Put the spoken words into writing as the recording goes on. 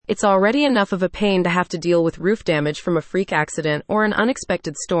It's already enough of a pain to have to deal with roof damage from a freak accident or an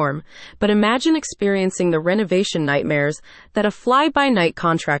unexpected storm, but imagine experiencing the renovation nightmares that a fly-by-night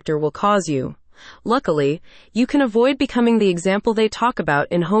contractor will cause you. Luckily, you can avoid becoming the example they talk about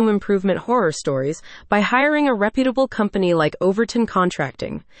in home improvement horror stories by hiring a reputable company like Overton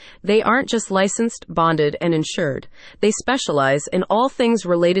Contracting. They aren't just licensed, bonded, and insured. They specialize in all things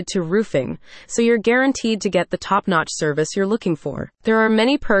related to roofing, so you're guaranteed to get the top-notch service you're looking for. There are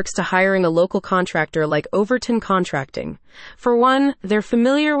many perks to hiring a local contractor like Overton Contracting. For one, they're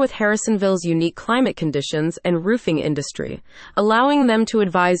familiar with Harrisonville's unique climate conditions and roofing industry, allowing them to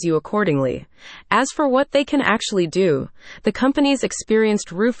advise you accordingly. As for what they can actually do, the company's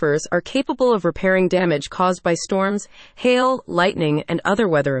experienced roofers are capable of repairing damage caused by storms, hail, lightning, and other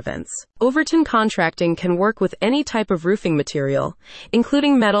weather events. Overton Contracting can work with any type of roofing material,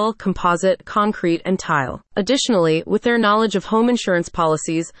 including metal, composite, concrete, and tile. Additionally, with their knowledge of home insurance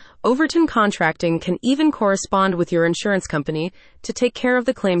policies, Overton Contracting can even correspond with your insurance company to take care of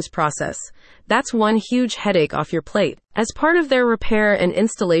the claims process. That's one huge headache off your plate. As part of their repair and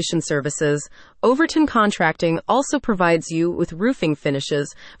installation services, Overton Contracting also provides you with roofing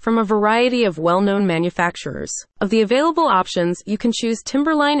finishes from a variety of well-known manufacturers. Of the available options, you can choose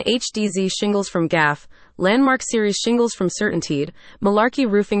Timberline HDZ shingles from Gaff, Landmark Series shingles from CertainTeed, Malarkey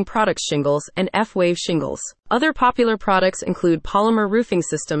Roofing Products shingles, and F-Wave shingles. Other popular products include polymer roofing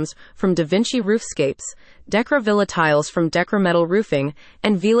systems from Da Vinci Roofscapes, Decra Villa tiles from Decra Metal Roofing,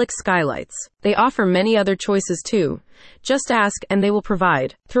 and Velix skylights. They offer many other choices too. Just ask and they will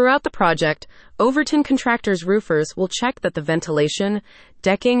provide. Throughout the project, Overton Contractors roofers will check that the ventilation,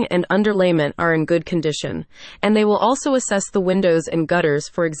 decking, and underlayment are in good condition, and they will also assess the windows and gutters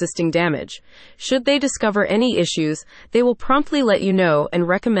for existing damage. Should they discover any issues, they will promptly let you know and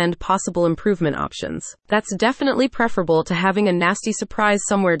recommend possible improvement options. That's definitely preferable to having a nasty surprise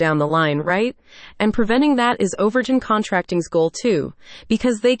somewhere down the line, right? And preventing that is Overton Contracting's goal too,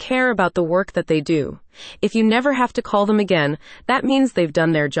 because they care about the work that they do. If you never have to call them again, that means they've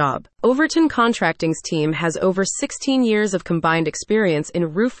done their job. Overton Contracting's team has over 16 years of combined experience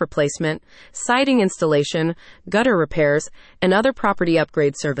in roof replacement, siding installation, gutter repairs, and other property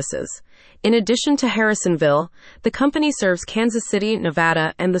upgrade services. In addition to Harrisonville, the company serves Kansas City,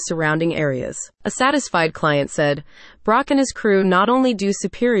 Nevada, and the surrounding areas. A satisfied client said, "Brock and his crew not only do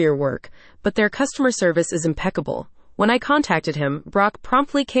superior work, but their customer service is impeccable. When I contacted him, Brock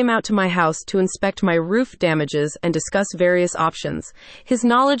promptly came out to my house to inspect my roof damages and discuss various options. His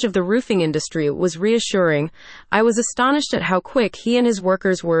knowledge of the roofing industry was reassuring. I was astonished at how quick he and his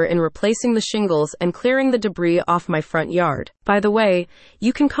workers were in replacing the shingles and clearing the debris off my front yard." By the way,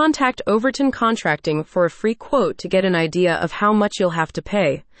 you can contact Overton Contracting for a free quote to get an idea of how much you'll have to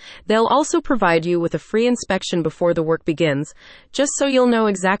pay. They'll also provide you with a free inspection before the work begins, just so you'll know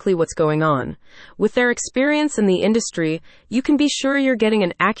exactly what's going on. With their experience in the industry, you can be sure you're getting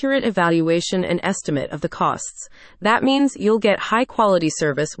an accurate evaluation and estimate of the costs. That means you'll get high-quality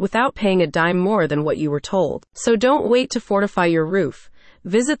service without paying a dime more than what you were told. So don't wait to fortify your roof.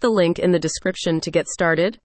 Visit the link in the description to get started.